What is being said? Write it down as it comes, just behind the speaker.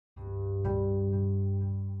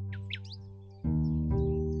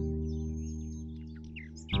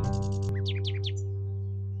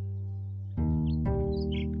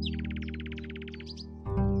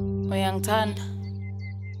Uyangithanda?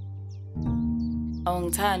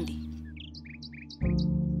 Awungithandi?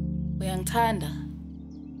 Uyangithanda?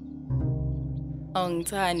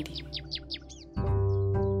 Awungithandi?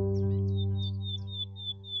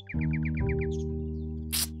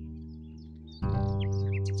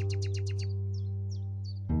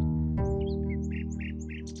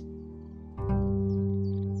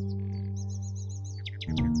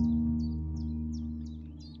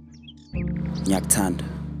 Ngiyakuthanda.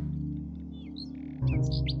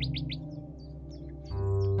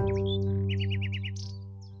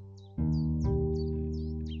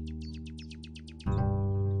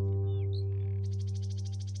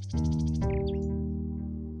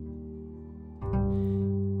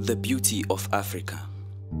 The beauty of Africa.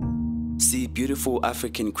 See beautiful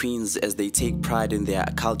African queens as they take pride in their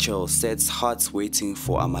cultural sets, hearts waiting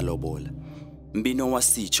for amalobol. Mbino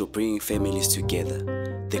wasicho, bringing families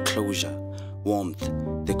together, the closure, warmth,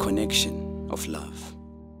 the connection of love.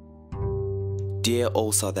 Dear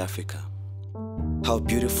old South Africa, how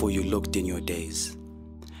beautiful you looked in your days.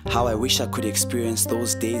 How I wish I could experience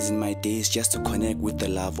those days in my days just to connect with the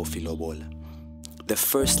love of Ilobola. The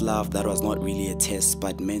first love that was not really a test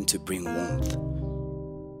but meant to bring warmth.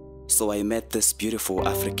 So I met this beautiful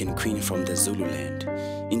African queen from the Zululand.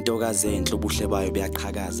 Intokaze enhlobuhle bayo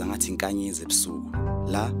beyaqhakaza ngathi inkanyezi ebusuku.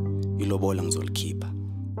 La Ilobola ngizolikhipha.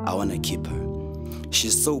 I wanna keep her.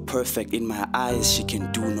 She's so perfect in my eyes, she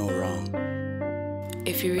can do no wrong.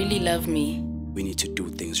 If you really love me, we need to do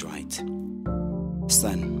things right.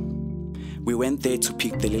 Son, we went there to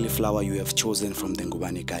pick the lily flower you have chosen from the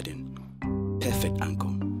Khumbane garden. Perfect,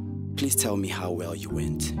 uncle. Please tell me how well you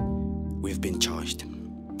went. We've been charged.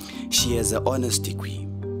 She has an honors degree,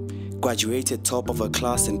 graduated top of her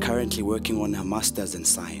class and currently working on her master's in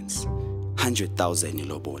science. 100,000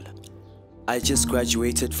 Ilobola. I just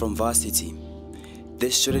graduated from varsity.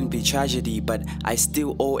 This shouldn't be tragedy, but I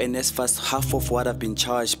still owe NSFAS half of what I've been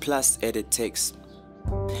charged plus added tax.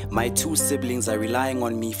 My two siblings are relying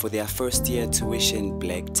on me for their first year tuition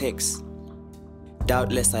black tax.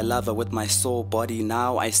 Doubtless I love her with my soul body.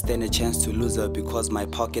 Now I stand a chance to lose her because my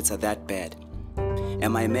pockets are that bad.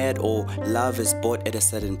 Am I mad or love is bought at a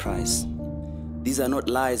certain price? These are not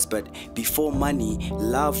lies, but before money,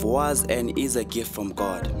 love was and is a gift from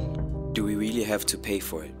God. Do we really have to pay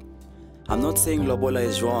for it? I'm not saying Lobola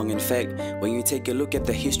is wrong. In fact, when you take a look at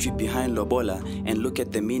the history behind Lobola and look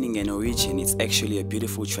at the meaning and origin, it's actually a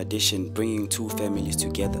beautiful tradition bringing two families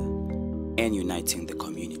together and uniting the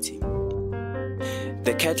community.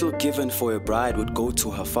 The cattle given for a bride would go to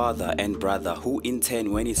her father and brother, who in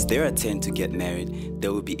turn, when it's their turn to get married, they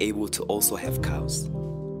will be able to also have cows.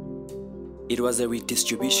 It was a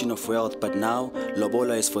redistribution of wealth, but now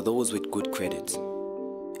Lobola is for those with good credit.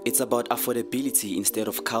 It's about affordability instead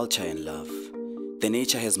of culture and love. The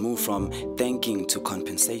nature has moved from thanking to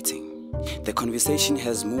compensating. The conversation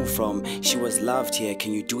has moved from she was loved here,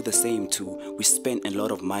 can you do the same, to we spent a lot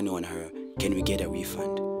of money on her, can we get a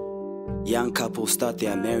refund? Young couples start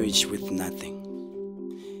their marriage with nothing.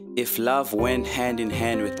 If love went hand in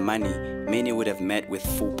hand with money, many would have met with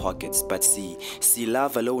full pockets. But see,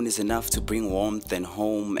 love alone is enough to bring warmth and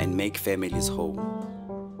home and make families whole.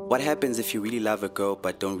 What happens if you really love a girl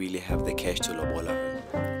but don't really have the cash to lobola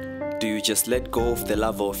her? Do you just let go of the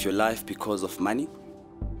lover of your life because of money?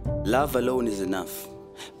 Love alone is enough.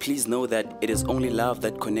 Please know that it is only love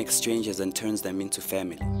that connects strangers and turns them into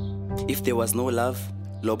family. If there was no love,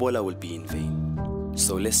 lobola would be in vain.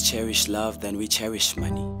 So let's cherish love than we cherish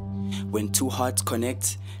money. When two hearts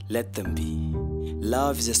connect, let them be.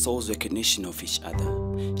 Love is a soul's recognition of each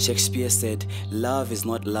other. Shakespeare said, love is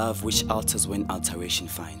not love which alters when alteration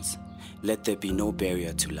finds. Let there be no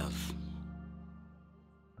barrier to love.